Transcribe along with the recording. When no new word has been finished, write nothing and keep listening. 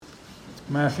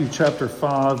Matthew chapter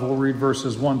 5, we'll read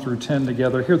verses 1 through 10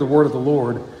 together. Hear the word of the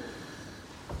Lord.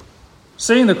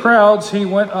 Seeing the crowds, he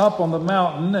went up on the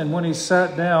mountain, and when he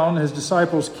sat down, his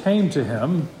disciples came to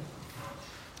him.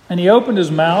 And he opened his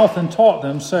mouth and taught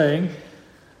them, saying,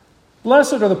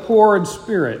 Blessed are the poor in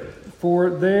spirit, for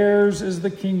theirs is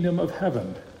the kingdom of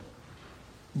heaven.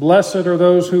 Blessed are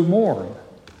those who mourn,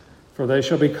 for they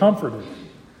shall be comforted.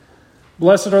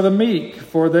 Blessed are the meek,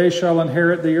 for they shall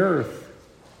inherit the earth.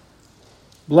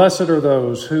 Blessed are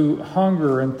those who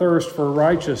hunger and thirst for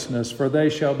righteousness, for they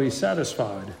shall be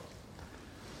satisfied.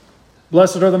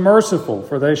 Blessed are the merciful,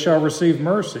 for they shall receive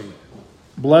mercy.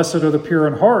 Blessed are the pure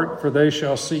in heart, for they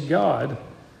shall see God.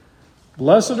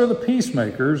 Blessed are the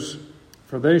peacemakers,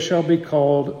 for they shall be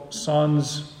called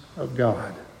sons of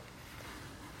God.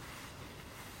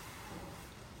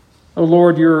 O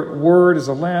Lord, your word is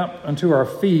a lamp unto our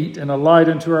feet and a light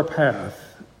unto our path.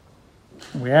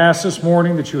 We ask this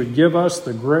morning that you would give us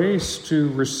the grace to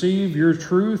receive your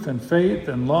truth and faith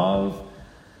and love,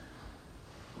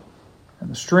 and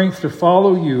the strength to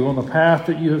follow you on the path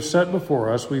that you have set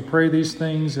before us. We pray these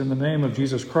things in the name of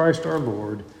Jesus Christ our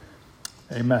Lord.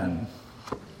 Amen.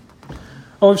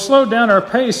 Well, we've slowed down our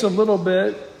pace a little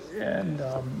bit and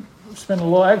spent a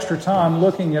little extra time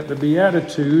looking at the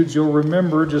Beatitudes. You'll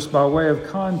remember, just by way of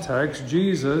context,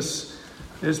 Jesus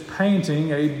is painting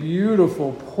a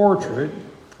beautiful portrait,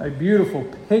 a beautiful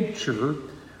picture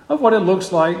of what it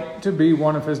looks like to be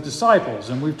one of his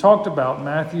disciples. And we've talked about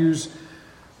Matthew's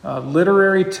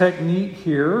literary technique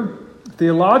here,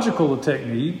 theological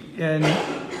technique, and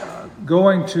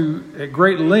going to at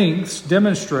great lengths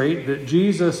demonstrate that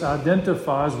Jesus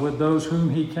identifies with those whom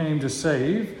he came to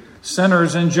save,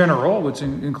 sinners in general, which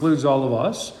includes all of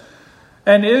us,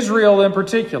 and Israel in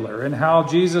particular, and how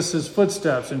Jesus'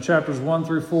 footsteps in chapters 1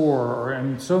 through 4 are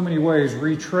in so many ways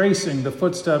retracing the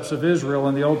footsteps of Israel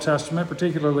in the Old Testament,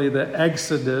 particularly the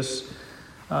Exodus,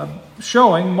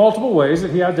 showing multiple ways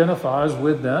that he identifies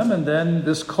with them. And then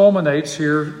this culminates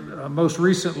here most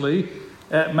recently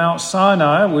at Mount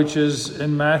Sinai, which is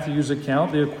in Matthew's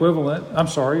account the equivalent,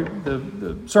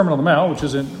 the Sermon on the Mount, which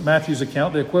is in Matthew's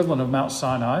account the equivalent of Mount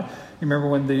Sinai. You remember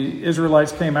when the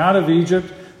Israelites came out of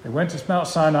Egypt, they went to Mount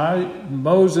Sinai.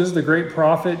 Moses, the great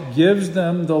prophet, gives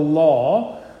them the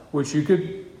law, which you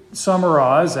could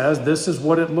summarize as this is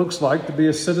what it looks like to be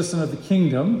a citizen of the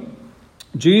kingdom.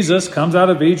 Jesus comes out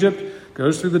of Egypt,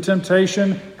 goes through the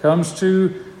temptation, comes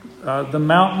to the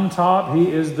mountaintop.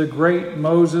 He is the great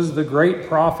Moses, the great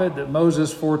prophet that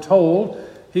Moses foretold.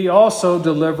 He also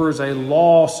delivers a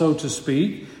law, so to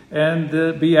speak. And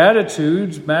the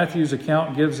Beatitudes, Matthew's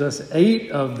account gives us 8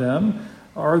 of them,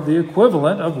 are the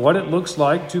equivalent of what it looks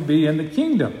like to be in the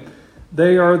kingdom.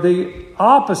 They are the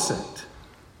opposite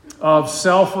of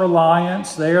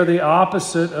self-reliance. They are the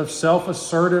opposite of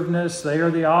self-assertiveness. They are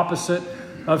the opposite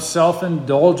of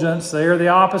self-indulgence. They are the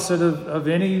opposite of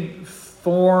any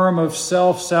form of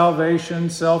self-salvation,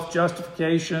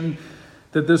 self-justification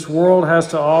that this world has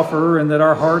to offer and that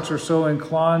our hearts are so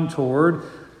inclined toward.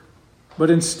 But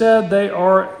instead,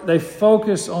 they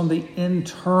focus on the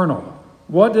internal.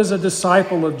 What does a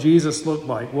disciple of Jesus look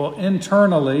like? Well,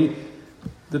 internally,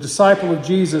 the disciple of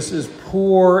Jesus is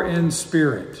poor in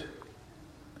spirit.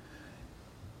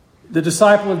 The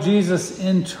disciple of Jesus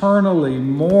internally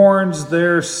mourns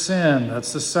their sin.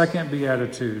 That's the second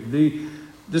beatitude. The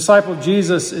disciple of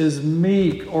Jesus is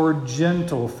meek or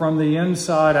gentle from the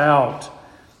inside out.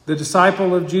 The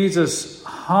disciple of Jesus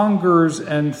hungers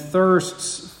and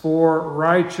thirsts for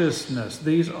righteousness.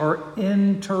 These are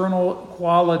internal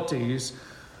qualities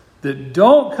that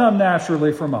don't come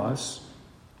naturally from us.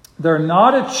 They're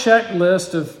not a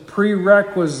checklist of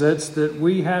prerequisites that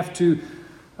we have to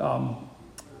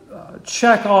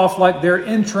check off like their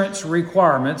entrance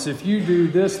requirements. If you do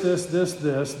this,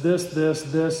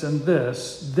 and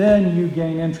this, then you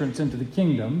gain entrance into the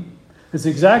kingdom. It's the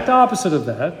exact opposite of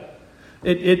that.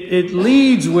 It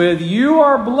leads with, you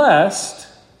are blessed,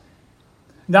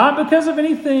 not because of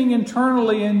anything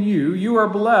internally in you. You are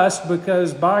blessed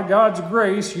because by God's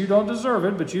grace, you don't deserve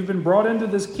it, but you've been brought into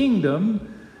this kingdom.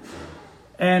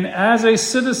 And as a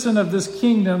citizen of this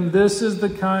kingdom, this is the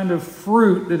kind of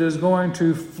fruit that is going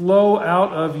to flow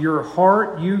out of your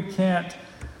heart. You can't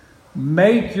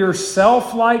make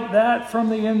yourself like that from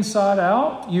the inside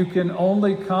out. You can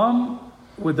only come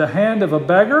with the hand of a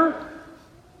beggar,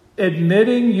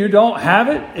 admitting you don't have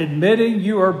it, admitting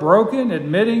you are broken,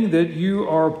 admitting that you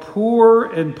are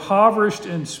poor, impoverished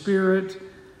in spirit.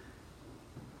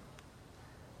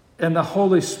 And the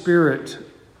Holy Spirit,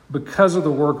 because of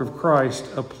the work of Christ,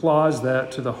 applies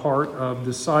that to the heart of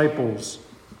disciples.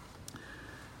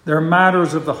 They're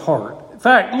matters of the heart. In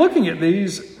fact, looking at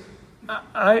these,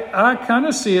 I kind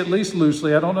of see, at least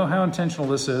loosely, I don't know how intentional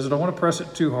this is, I don't want to press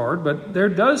it too hard, but there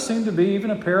does seem to be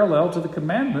even a parallel to the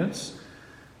commandments.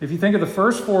 If you think of the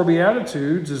first 4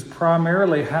 Beatitudes as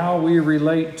primarily how we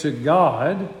relate to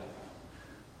God,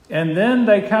 and then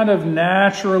they kind of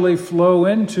naturally flow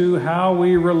into how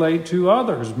we relate to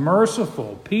others.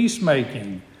 Merciful,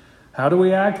 peacemaking. How do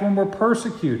we act when we're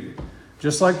persecuted?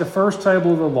 Just like the first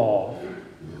table of the law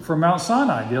from Mount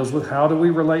Sinai deals with how do we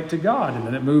relate to God. And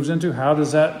then it moves into how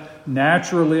does that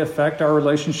naturally affect our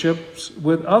relationships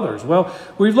with others. Well,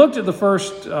 we've looked at the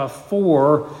first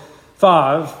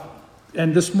 5.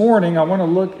 And this morning I want to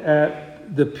look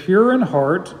at the pure in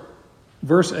heart,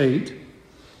 verse 8.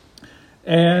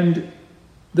 And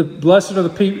the blessed are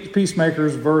the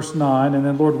peacemakers, verse 9. And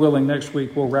then, Lord willing, next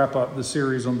week we'll wrap up the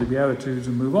series on the Beatitudes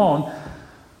and move on.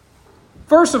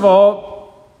 First of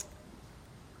all,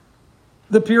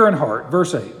 the pure in heart,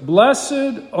 verse 8.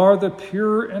 Blessed are the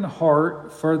pure in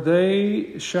heart, for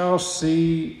they shall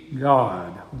see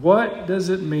God. What does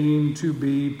it mean to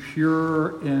be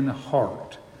pure in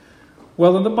heart?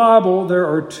 Well, in the Bible, there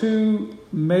are 2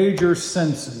 major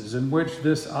senses in which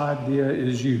this idea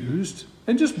is used.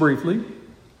 And just briefly,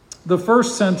 the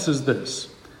first sense is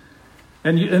this.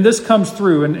 And this comes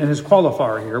through in his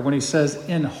qualifier here when he says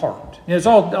in heart. And it's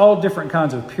all different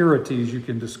kinds of purities you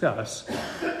can discuss.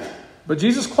 But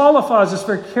Jesus qualifies this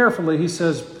very carefully. He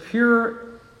says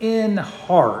pure in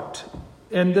heart.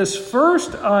 And this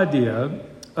first idea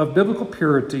of biblical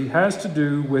purity has to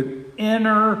do with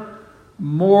inner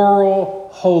moral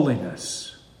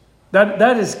holiness.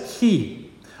 That is key.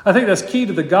 I think that's key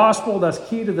to the gospel. That's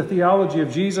key to the theology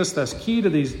of Jesus. That's key to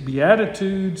these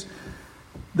Beatitudes.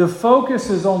 The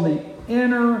focus is on the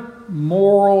inner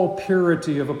moral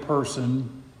purity of a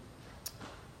person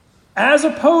as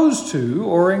opposed to,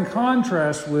 or in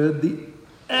contrast with, the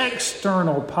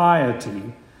external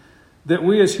piety that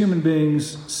we as human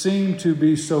beings seem to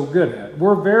be so good at.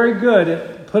 We're very good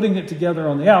at putting it together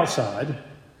on the outside.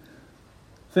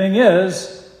 Thing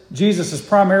is, Jesus is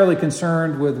primarily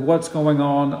concerned with what's going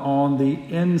on the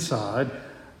inside.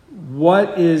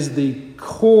 What is the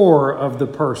core of the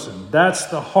person? That's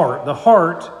the heart. The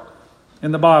heart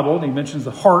in the Bible, and he mentions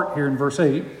the heart here in verse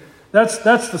 8, that's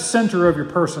the center of your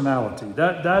personality.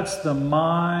 That's the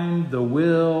mind, the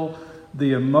will,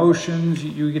 the emotions.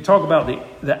 You can talk about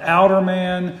the outer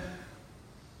man.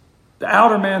 The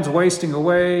outer man's wasting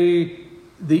away.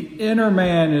 The inner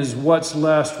man is what's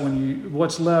left when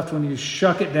you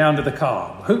shuck it down to the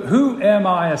cob. Who am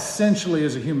I essentially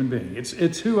as a human being?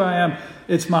 It's who I am.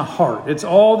 It's my heart. It's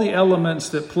all the elements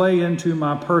that play into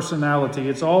my personality.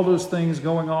 It's all those things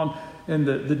going on in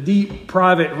the deep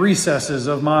private recesses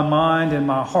of my mind and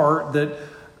my heart that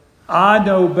I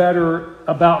know better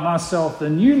about myself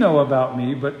than you know about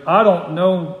me, but I don't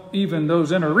know even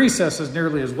those inner recesses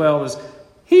nearly as well as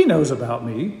he knows about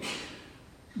me.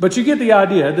 But you get the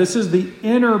idea. This is the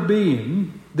inner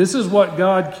being. This is what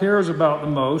God cares about the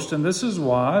most. And this is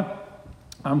why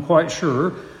I'm quite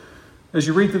sure, as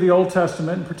you read through the Old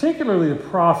Testament, and particularly the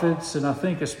prophets, and I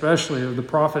think especially of the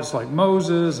prophets like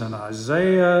Moses and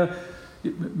Isaiah,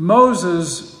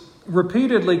 Moses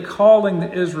repeatedly calling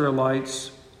the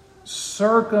Israelites,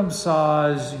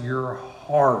 circumcise your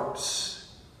hearts.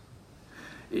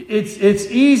 It's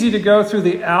easy to go through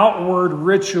the outward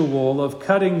ritual of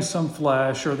cutting some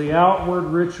flesh or the outward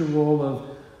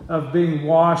ritual of being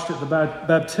washed at the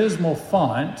baptismal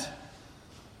font.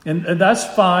 And that's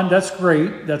fine. That's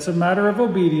great. That's a matter of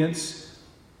obedience.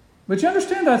 But you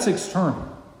understand that's external.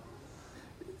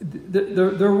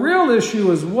 The real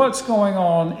issue is what's going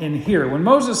on in here. When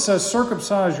Moses says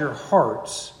circumcise your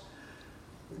hearts,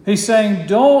 he's saying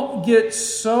don't get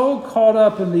so caught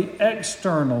up in the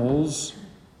externals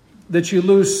that you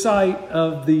lose sight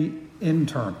of the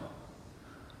internal.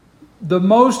 The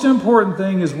most important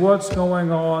thing is what's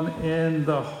going on in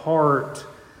the heart.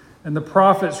 And the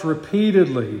prophets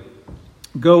repeatedly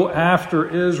go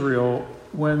after Israel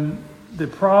when the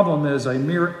problem is a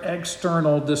mere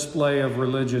external display of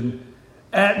religion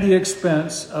at the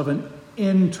expense of an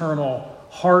internal,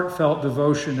 heartfelt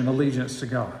devotion and allegiance to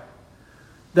God.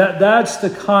 That's the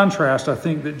contrast, I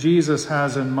think, that Jesus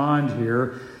has in mind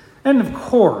here. And of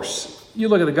course, you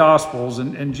look at the Gospels,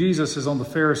 and Jesus is on the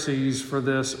Pharisees for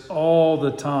this all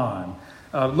the time.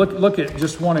 Look at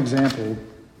just one example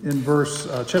in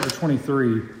chapter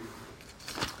 23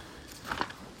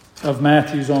 of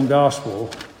Matthew's own Gospel.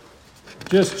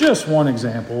 Just one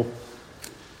example.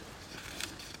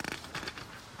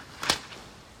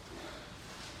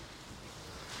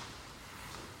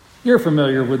 You're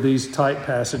familiar with these type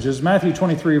passages. Matthew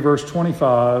 23, verse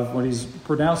 25, when he's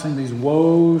pronouncing these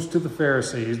woes to the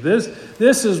Pharisees.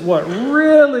 This is what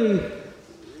really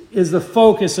is the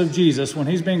focus of Jesus when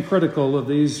he's being critical of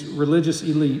these religious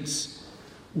elites.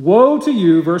 Woe to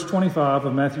you, verse 25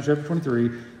 of Matthew chapter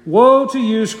 23. Woe to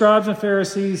you, scribes and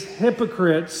Pharisees,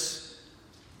 hypocrites,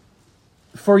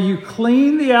 for you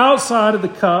clean the outside of the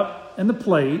cup and the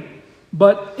plate,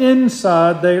 but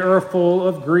inside they are full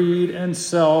of greed and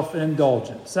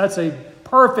self-indulgence. That's a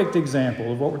perfect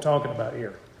example of what we're talking about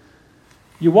here.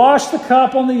 You wash the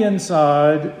cup on the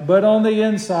inside, but on the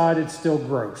inside it's still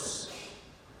gross.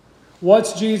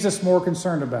 What's Jesus more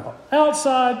concerned about?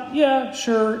 Outside, yeah,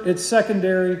 sure, it's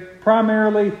secondary.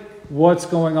 Primarily, what's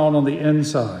going on the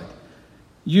inside?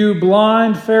 You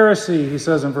blind Pharisee, he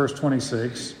says in verse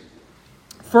 26,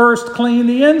 first clean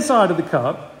the inside of the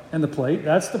cup and the plate.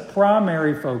 That's the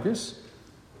primary focus.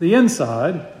 The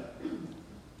inside.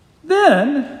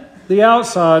 Then the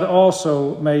outside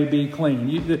also may be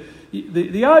clean.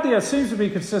 The idea seems to be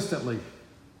consistently,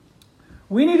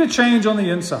 we need a change on the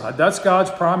inside. That's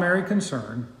God's primary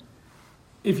concern.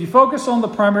 If you focus on the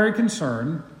primary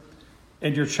concern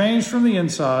and you're changed from the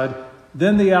inside,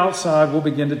 then the outside will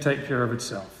begin to take care of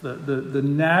itself. The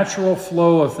natural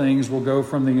flow of things will go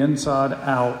from the inside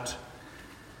out.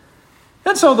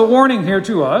 And so the warning here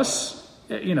to us,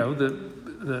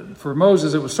 for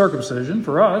Moses it was circumcision.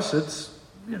 For us, it's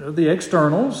the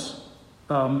externals.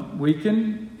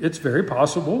 It's very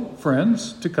possible,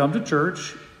 friends, to come to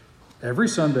church every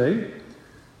Sunday.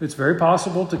 It's very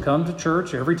possible to come to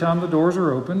church every time the doors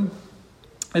are open.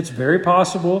 It's very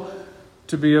possible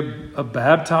to be a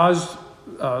baptized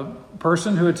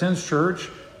person who attends church.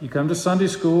 You come to Sunday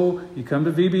school, you come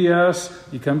to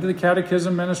VBS, you come to the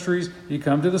catechism ministries, you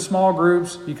come to the small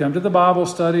groups, you come to the Bible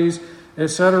studies,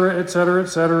 etc., etc.,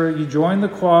 etc. You join the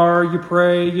choir, you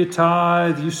pray, you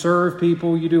tithe, you serve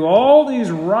people, you do all these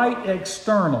right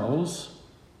externals,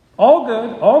 all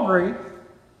good, all great,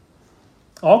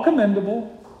 all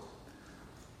commendable.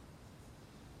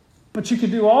 But you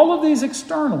can do all of these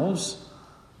externals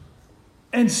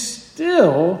and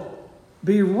still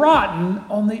be rotten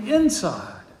on the inside.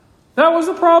 That was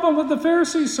the problem with the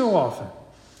Pharisees so often.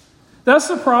 That's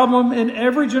the problem in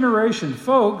every generation.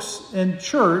 Folks in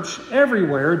church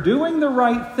everywhere doing the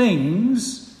right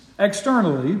things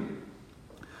externally,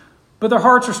 but their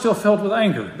hearts are still filled with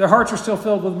anger. Their hearts are still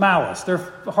filled with malice. Their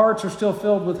hearts are still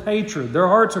filled with hatred. Their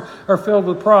hearts are filled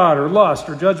with pride or lust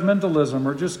or judgmentalism,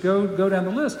 or just go down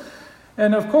the list.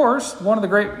 And of course, one of the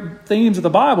great themes of the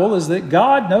Bible is that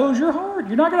God knows your heart.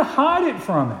 You're not going to hide it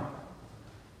from Him.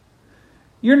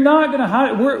 You're not going to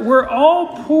hide it. We're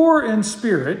all poor in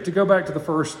spirit, to go back to the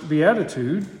first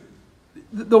beatitude.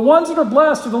 The ones that are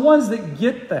blessed are the ones that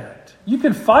get that. You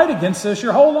can fight against this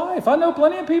your whole life. I know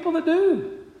plenty of people that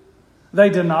do. They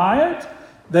deny it.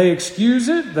 They excuse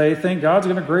it. They think God's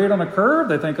going to grade on a curve.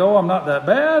 They think, oh, I'm not that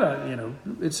bad,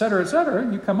 et cetera, et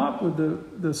cetera. You come up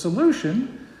with the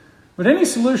solution. But any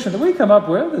solution that we come up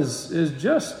with is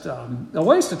just a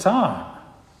waste of time.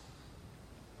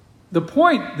 The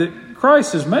point that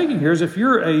Christ is making here is, if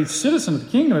you're a citizen of the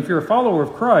kingdom, if you're a follower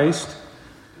of Christ,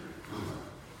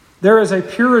 there is a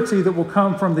purity that will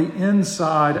come from the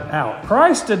inside out.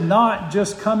 Christ did not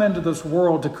just come into this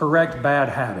world to correct bad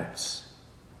habits.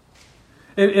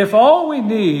 If all we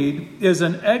need is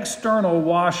an external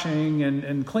washing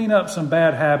and clean up some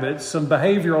bad habits, some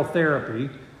behavioral therapy,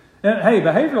 and hey,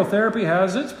 behavioral therapy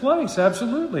has its place,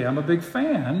 absolutely. I'm a big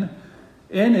fan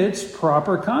in its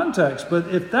proper context.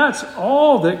 But if that's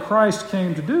all that Christ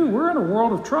came to do, we're in a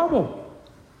world of trouble.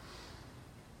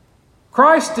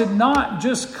 Christ did not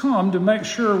just come to make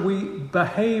sure we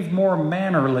behave more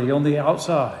mannerly on the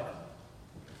outside.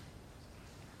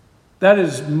 That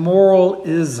is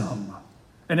moralism,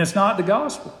 and it's not the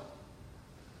gospel.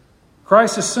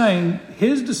 Christ is saying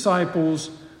His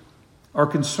disciples are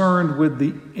concerned with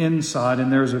the inside,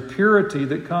 and there's a purity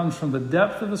that comes from the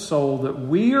depth of the soul that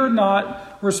we are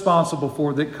not responsible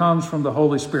for, that comes from the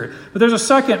Holy Spirit. But there's a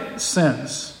second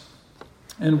sense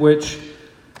in which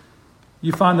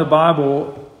you find the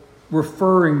Bible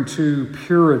referring to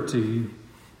purity,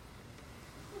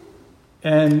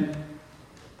 and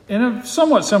in a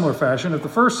somewhat similar fashion. If the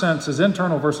first sense is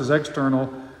internal versus external,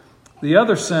 the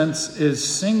other sense is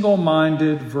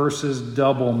single-minded versus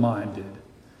double-minded.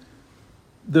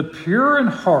 The pure in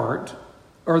heart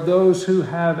are those who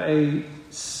have a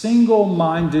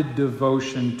single-minded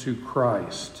devotion to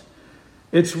Christ.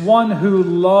 It's one who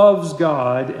loves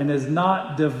God and is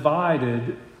not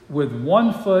divided with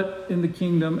one foot in the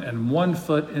kingdom and one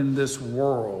foot in this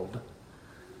world.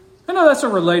 I know that's a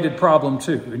related problem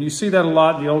too, and you see that a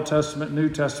lot in the Old Testament, New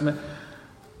Testament.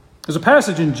 There's a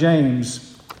passage in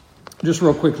James, just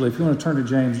real quickly, if you want to turn to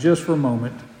James just for a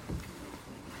moment,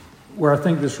 where I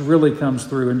think this really comes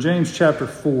through. In James chapter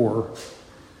 4,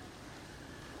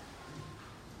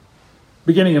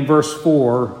 beginning in verse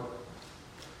 4,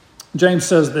 James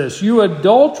says this, "You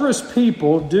adulterous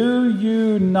people, do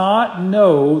you not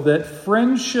know that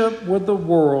friendship with the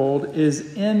world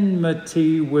is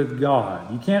enmity with God?"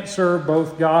 You can't serve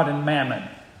both God and mammon,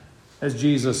 as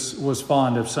Jesus was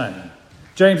fond of saying.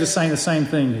 James is saying the same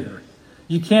thing here.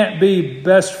 You can't be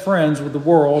best friends with the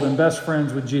world and best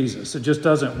friends with Jesus. It just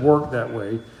doesn't work that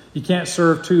way. You can't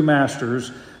serve two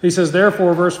masters. He says,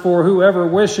 therefore, verse 4, "Whoever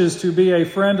wishes to be a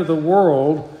friend of the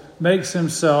world makes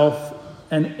himself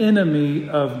an enemy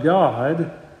of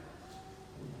God."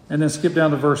 And then skip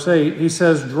down to verse 8. He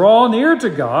says, "Draw near to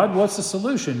God." What's the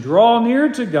solution? Draw near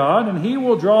to God, and He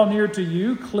will draw near to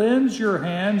you. Cleanse your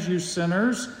hands, you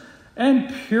sinners, and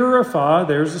purify,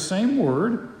 there's the same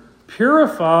word,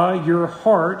 purify your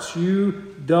hearts, you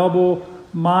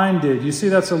double-minded. You see,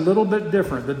 that's a little bit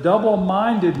different. The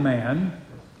double-minded man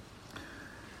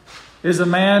is a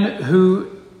man who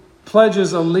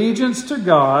pledges allegiance to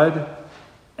God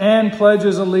and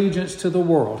pledges allegiance to the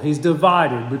world. He's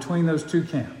divided between those two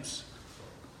camps.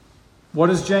 What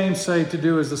does James say to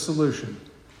do as the solution?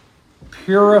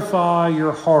 Purify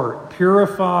your heart.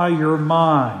 Purify your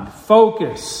mind.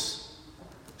 Focus.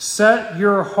 Set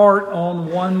your heart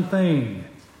on one thing.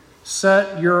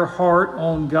 Set your heart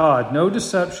on God. No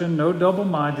deception, no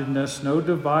double-mindedness, no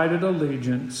divided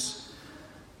allegiance.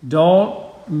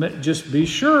 Just be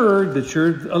sure that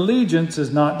your allegiance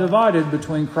is not divided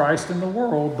between Christ and the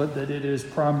world, but that it is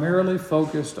primarily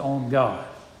focused on God.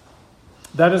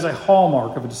 That is a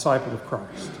hallmark of a disciple of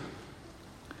Christ.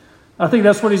 I think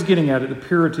that's what he's getting at the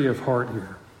purity of heart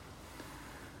here.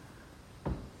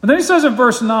 And then he says in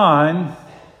verse 9,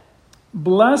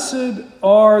 "Blessed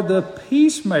are the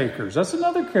peacemakers." That's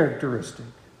another characteristic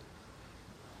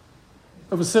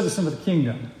of a citizen of the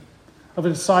kingdom, of a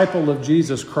disciple of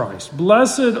Jesus Christ.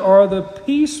 "Blessed are the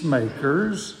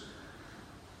peacemakers,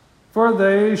 for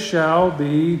they shall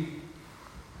be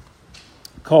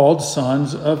called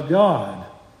sons of God."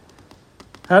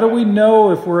 How do we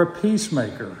know if we're a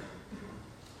peacemaker?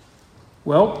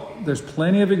 Well, there's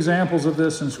plenty of examples of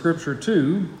this in Scripture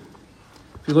too.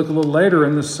 If you look a little later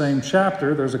in this same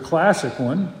chapter, there's a classic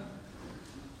one.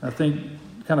 I think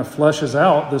kind of fleshes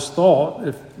out this thought.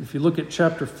 If you look at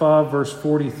chapter 5, verse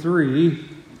 43,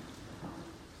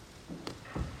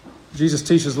 Jesus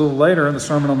teaches a little later in the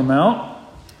Sermon on the Mount,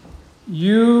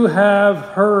 "You have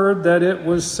heard that it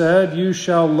was said, 'You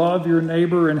shall love your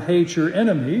neighbor and hate your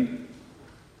enemy.'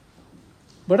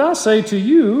 But I say to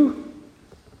you,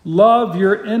 love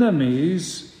your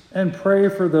enemies and pray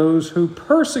for those who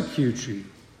persecute you,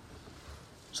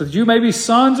 so that you may be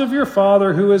sons of your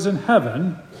Father who is in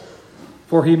heaven.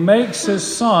 For He makes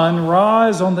His sun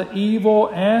rise on the evil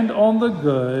and on the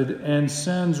good, and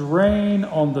sends rain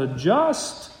on the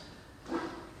just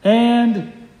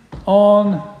and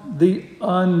on the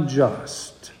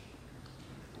unjust."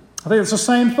 I think it's the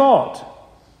same thought.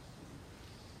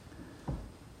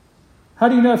 How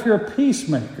do you know if you're a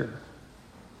peacemaker?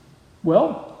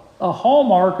 Well, a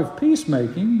hallmark of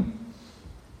peacemaking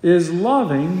is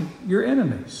loving your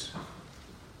enemies,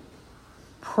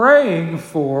 praying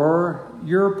for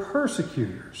your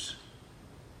persecutors.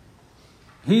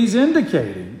 He's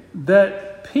indicating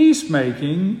that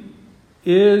peacemaking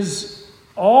is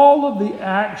all of the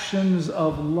actions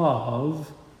of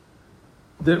love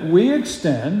that we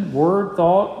extend, word,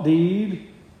 thought, deed,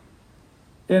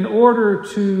 in order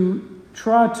to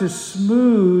try to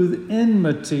smooth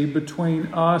enmity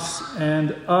between us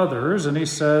and others. And he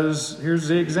says, here's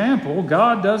the example.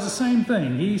 God does the same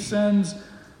thing. He sends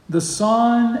the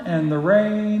sun and the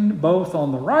rain both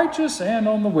on the righteous and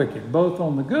on the wicked, both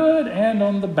on the good and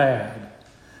on the bad.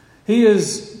 He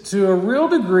is, to a real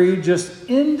degree, just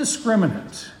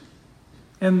indiscriminate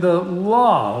in the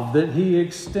love that He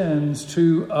extends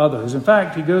to others. In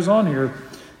fact, he goes on here, it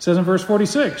says in verse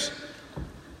 46,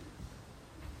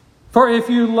 "For if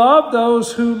you love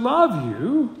those who love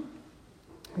you,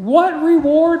 what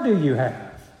reward do you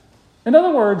have?" In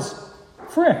other words,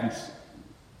 friends,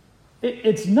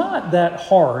 it's not that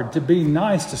hard to be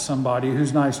nice to somebody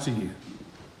who's nice to you.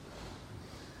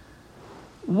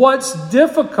 What's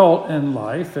difficult in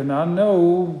life, and I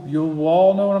know you'll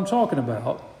all know what I'm talking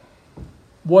about,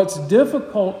 what's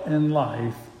difficult in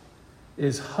life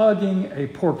is hugging a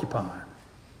porcupine.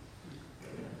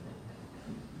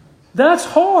 That's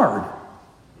hard.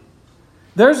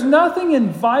 There's nothing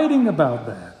inviting about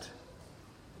that.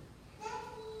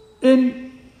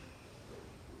 And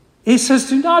he says,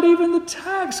 do not even the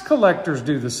tax collectors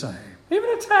do the same. Even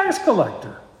a tax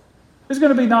collector is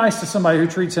going to be nice to somebody who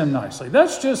treats him nicely.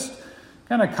 That's just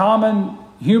kind of common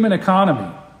human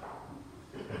economy.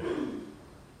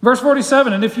 Verse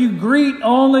 47, and if you greet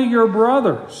only your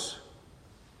brothers,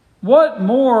 what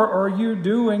more are you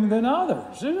doing than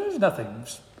others? There's nothing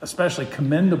especially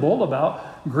commendable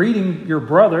about greeting your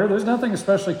brother. There's nothing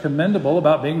especially commendable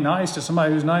about being nice to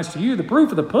somebody who's nice to you. The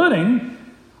proof of the pudding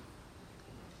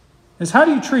is, how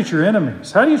do you treat your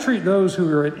enemies? How do you treat those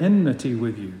who are at enmity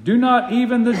with you? Do not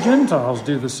even the Gentiles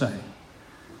do the same?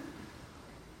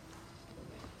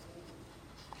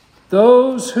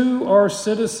 Those who are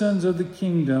citizens of the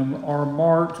kingdom are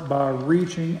marked by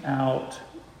reaching out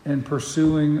and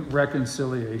pursuing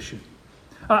reconciliation.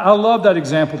 I love that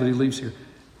example that he leaves here.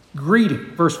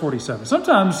 Greeting, verse 47.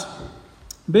 Sometimes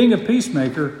being a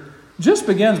peacemaker just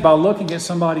begins by looking at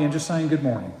somebody and just saying good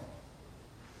morning.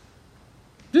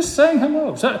 Just saying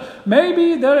hello. So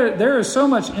maybe there is so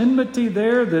much enmity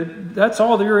there that's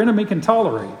all that your enemy can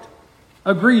tolerate.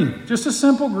 A greeting, just a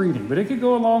simple greeting, but it could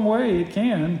go a long way. It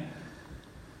can.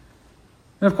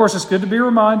 And of course, it's good to be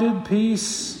reminded,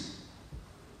 peace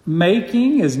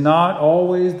making is not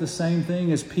always the same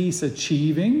thing as peace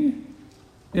achieving.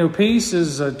 Peace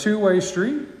is a two-way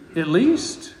street, at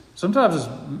least. Sometimes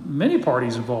there's many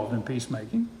parties involved in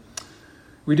peacemaking.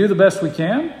 We do the best we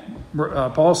can.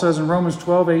 Paul says in Romans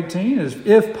 12:18, is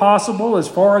if possible, as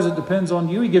far as it depends on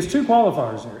you. He gives two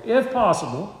qualifiers there. If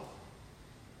possible,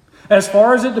 as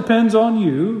far as it depends on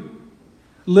you,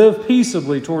 live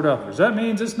peaceably toward others. That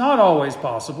means it's not always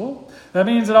possible. That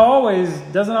means it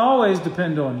doesn't always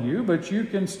depend on you, but you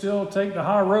can still take the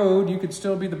high road. You can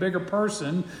still be the bigger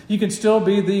person. You can still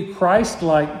be the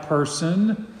Christ-like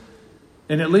person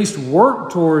and at least work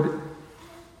toward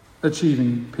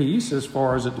achieving peace as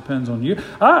far as it depends on you.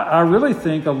 I really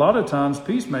think a lot of times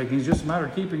peacemaking is just a matter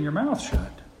of keeping your mouth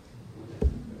shut.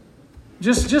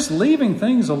 Just leaving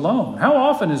things alone. How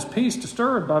often is peace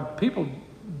disturbed by people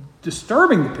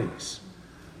disturbing the peace,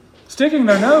 sticking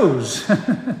their nose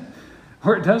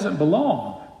where it doesn't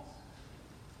belong?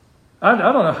 I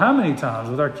don't know how many times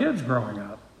with our kids growing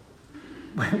up,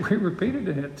 we repeated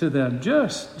it to them,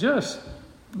 just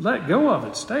let go of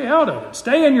it, stay out of it,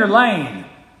 stay in your lane.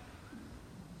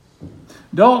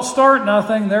 Don't start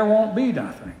nothing, there won't be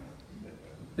nothing,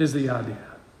 is the idea.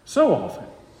 So often.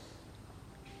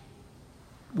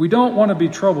 We don't want to be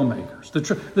troublemakers.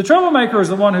 The troublemaker is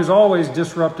the one who's always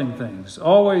disrupting things,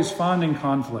 always finding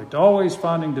conflict, always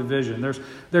finding division.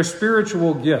 Their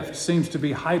spiritual gift seems to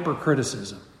be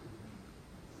hypercriticism.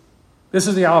 This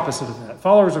is the opposite of that.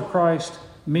 Followers of Christ,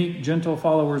 meek, gentle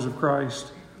followers of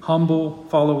Christ, humble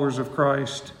followers of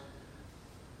Christ,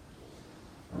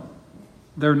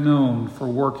 they're known for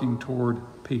working toward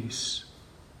peace.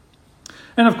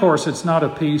 And of course, it's not a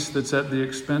peace that's at the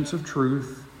expense of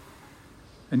truth.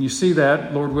 And you see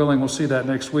that, Lord willing, we'll see that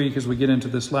next week as we get into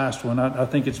this last one. I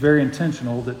think it's very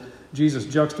intentional that Jesus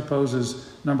juxtaposes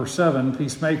number 7,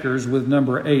 peacemakers, with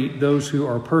number 8, those who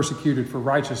are persecuted for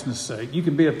righteousness' sake. You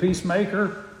can be a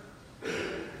peacemaker.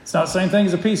 It's not the same thing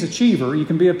as a peace achiever. You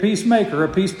can be a peacemaker, a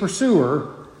peace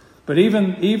pursuer. But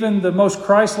even the most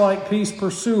Christ-like peace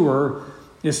pursuer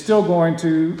is still going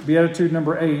to, beatitude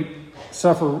number 8,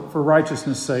 suffer for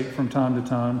righteousness' sake from time to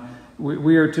time.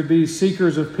 We are to be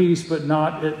seekers of peace, but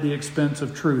not at the expense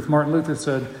of truth. Martin Luther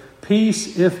said,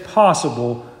 peace if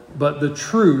possible, but the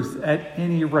truth at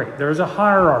any rate. There's a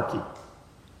hierarchy.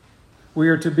 We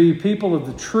are to be people of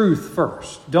the truth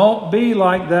first. Don't be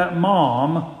like that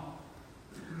mom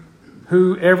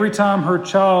who every time her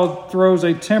child throws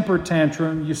a temper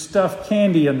tantrum, you stuff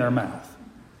candy in their mouth.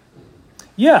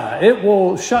 Yeah, it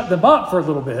will shut them up for a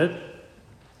little bit,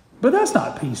 but that's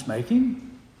not peacemaking.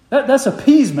 That's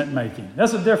appeasement making.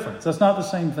 That's a difference. That's not the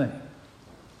same thing.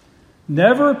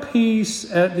 Never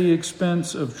peace at the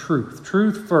expense of truth.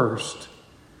 Truth first.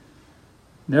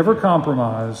 Never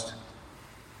compromised.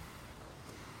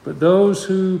 But those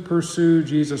who pursue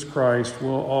Jesus Christ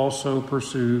will also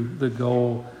pursue the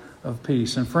goal of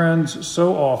peace. And friends,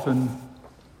 so often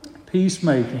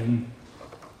peacemaking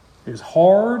is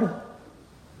hard.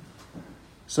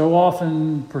 So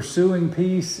often pursuing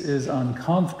peace is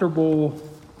uncomfortable.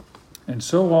 And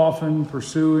so often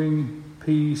pursuing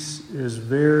peace is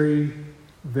very,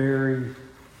 very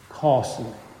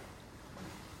costly.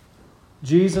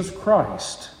 Jesus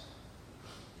Christ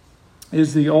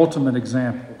is the ultimate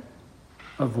example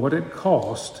of what it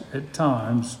cost at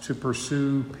times to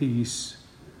pursue peace.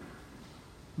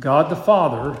 God the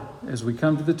Father, as we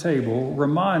come to the table,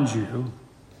 reminds you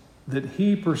that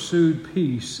He pursued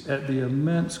peace at the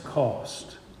immense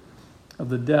cost of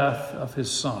the death of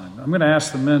his Son. I'm going to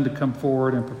ask the men to come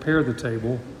forward and prepare the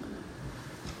table.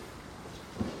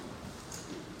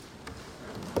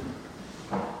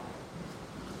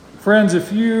 Friends,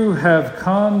 if you have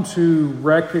come to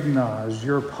recognize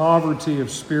your poverty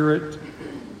of spirit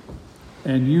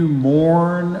and you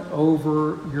mourn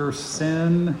over your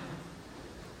sin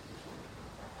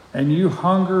and you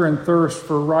hunger and thirst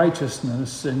for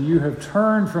righteousness and you have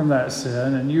turned from that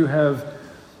sin and you have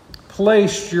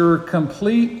placed your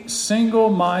complete,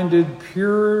 single-minded,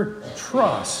 pure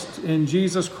trust in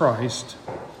Jesus Christ,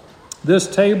 this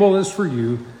table is for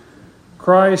you.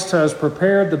 Christ has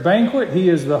prepared the banquet. He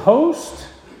is the host.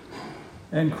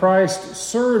 And Christ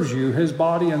serves you his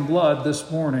body and blood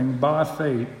this morning by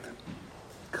faith.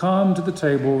 Come to the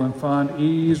table and find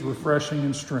ease, refreshing,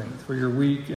 and strength for your weak